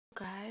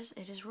guys,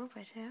 it is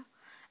Robert here,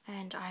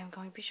 and I'm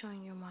going to be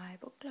showing you my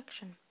book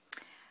collection.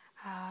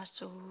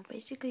 So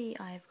basically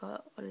I've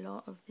got a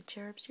lot of the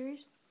Cherub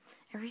series,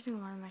 every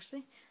single one of them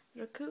actually.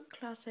 The Recruit,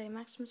 Class A,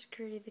 Maximum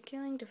Security, The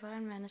Killing,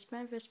 Divine Menace,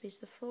 Man vs.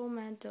 Beast, The Fall,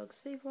 Mad Dog,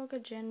 Sleepwalker,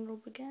 General,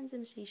 Begins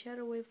MC,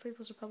 Shadow Wave,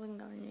 People's Republic, and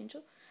Guardian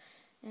Angel.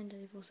 And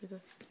I've also got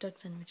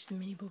Doug's End, which is the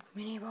mini book.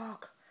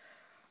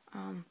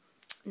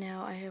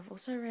 Now I have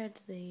also read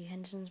the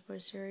Hendersons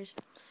boys series.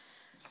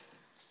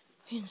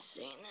 You can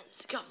see that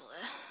there's a couple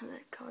there that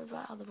are covered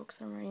by other books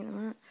that I'm reading at the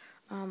moment.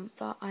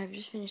 But I've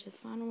just finished the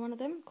final one of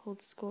them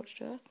called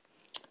Scorched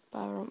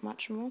by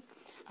much more.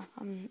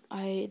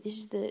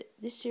 This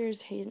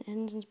series,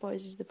 Hendersons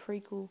Boys, is the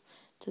prequel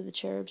to the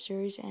Cherub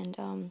series,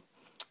 and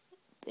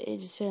it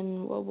is set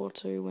in World War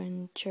II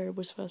when Cherub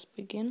was first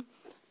begun.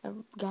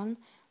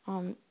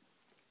 And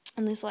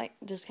this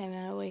just came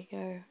out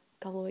a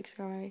couple of weeks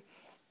ago maybe.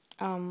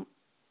 I have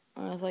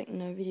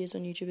no videos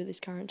on YouTube at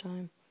this current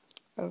time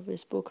of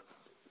this book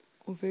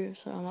review,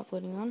 so I'm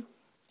uploading one.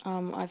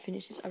 I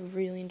finished this. I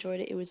really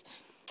enjoyed it. It was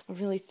a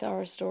really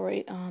thorough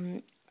story,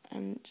 and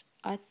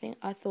I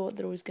thought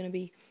that it was going to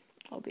be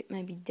a bit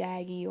maybe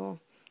daggy or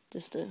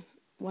just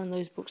one of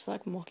those books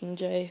like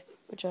Mockingjay,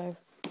 which I have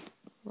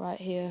right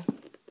here,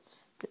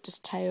 that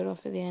just tailed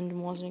off at the end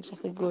and wasn't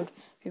exactly good.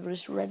 People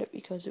just read it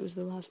because it was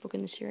the last book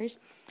in the series,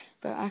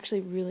 but I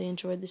actually really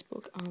enjoyed this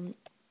book.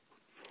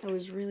 It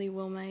was really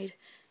well made,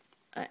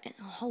 and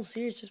the whole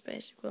series was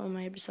basically well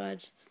made,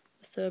 besides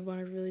the third one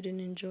I really didn't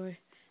enjoy,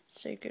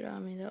 Secret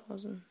Army. That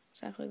wasn't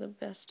exactly the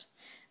best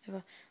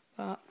ever,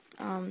 but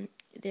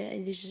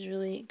this is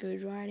really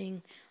good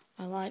writing.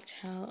 I liked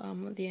how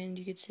at the end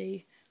you could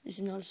see, this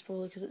is not a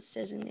spoiler because it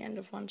says in the end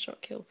of One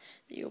Shot Kill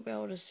that you'll be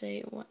able to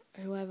see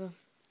whoever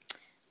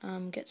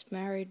gets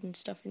married and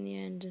stuff in the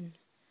end, and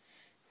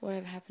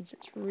whatever happens.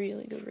 It's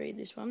really good read,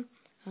 this one.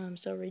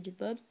 So I'll read you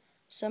the blurb.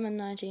 Summer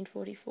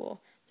 1944.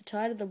 The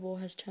tide of the war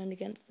has turned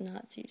against the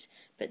Nazis,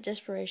 but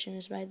desperation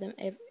has made them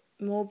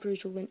more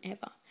brutal than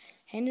ever.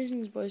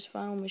 Henderson's boys'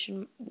 final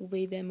mission will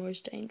be their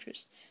most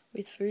dangerous.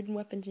 With food and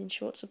weapons in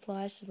short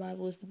supply,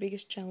 survival is the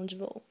biggest challenge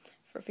of all.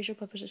 For official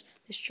purposes,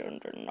 this children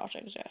do not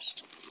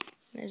exist.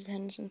 There's the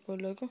Henderson's boy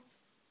logo.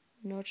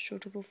 Not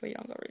suitable for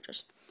younger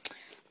readers.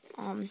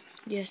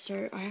 Yeah,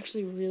 so I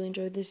actually really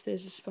enjoyed this.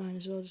 There's a spine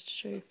as well, just to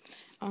show you.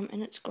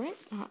 And it's great.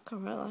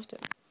 Cover, I liked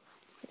it.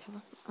 The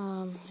cover.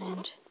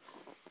 And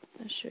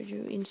I showed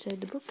you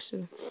inside the book,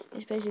 so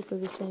it's basically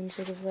the same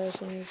sort of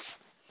writing as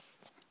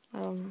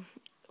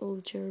all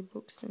the Cherub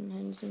books and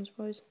Henderson's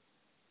boys.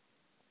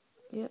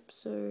 Yep,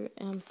 so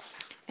and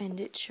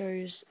it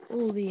shows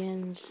all the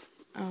ends,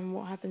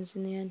 what happens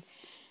in the end,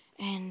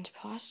 and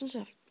past and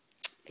stuff.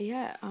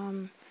 Yeah,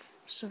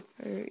 so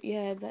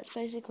yeah, that's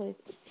basically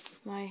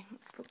my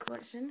book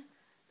collection.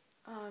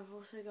 I've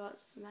also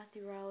got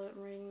Matthew Rowlett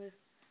reading the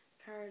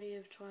parody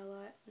of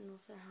Twilight, and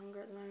also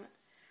Hunger at the moment.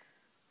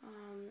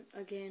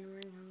 Again, I'm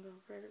reading Hunger.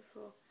 I've read it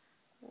for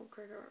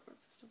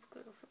what's the book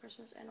I got for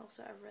Christmas, and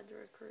also I've read the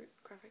Recruit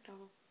graphic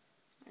novel.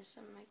 There's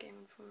some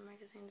gaming from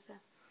magazines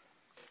there.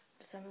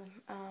 Some of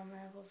them. And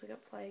I've also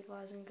got Plague,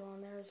 Lies and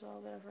Gone there as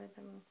well, but I've read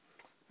them.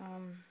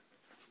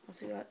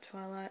 Also got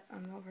Twilight.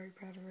 I'm not very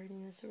proud of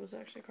reading this. It was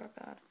actually quite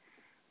bad.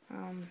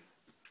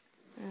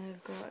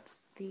 I've got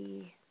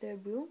the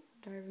Third Wheel,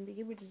 Diary of a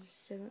Biggie, which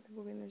is the 7th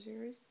book in the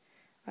series.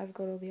 I've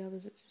got all the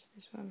others. It's just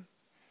this one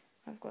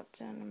I've got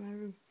down in my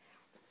room.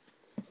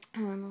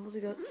 I've also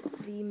got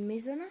The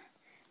Misoner,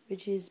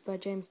 which is by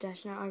James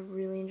Dashner. I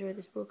really enjoyed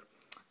this book.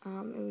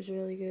 It was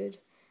really good.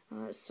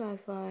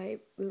 Sci-fi.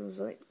 It was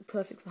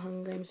perfect for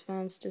Hunger Games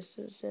fans, just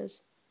as it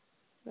says.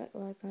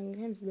 Like Hunger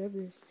Games, love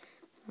this.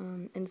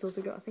 And it's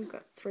also got, I think,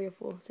 3 or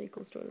 4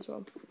 sequels to it as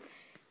well.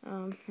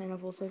 And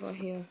I've also got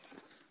here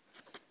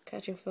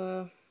Catching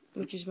Fire,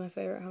 which is my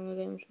favourite Hunger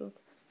Games book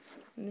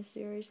in this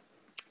series.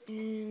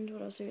 And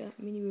what else I got?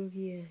 Mini book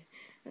here.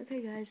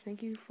 Okay, guys,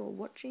 thank you for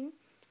watching.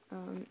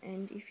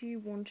 And if you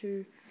want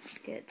to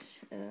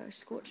get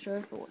Scorched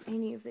Earth or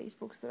any of these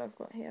books that I've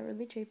got here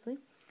really cheaply,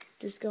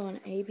 just go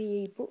on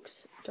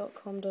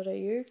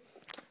abebooks.com.au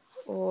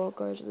or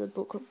go to the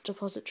Book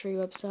Depository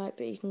website.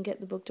 But you can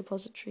get the Book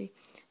Depository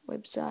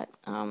website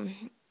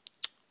on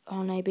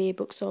ABE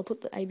Books, so I'll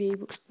put the ABE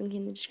Books link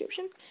in the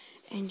description,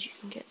 and you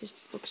can get this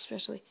book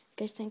especially.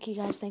 Guys, thank you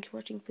for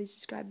watching. Please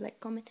subscribe, like,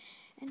 comment,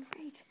 and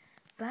rate.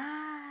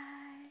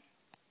 Bye!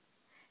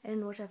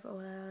 And watch out for all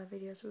our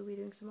videos. We'll be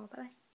doing some more. Bye.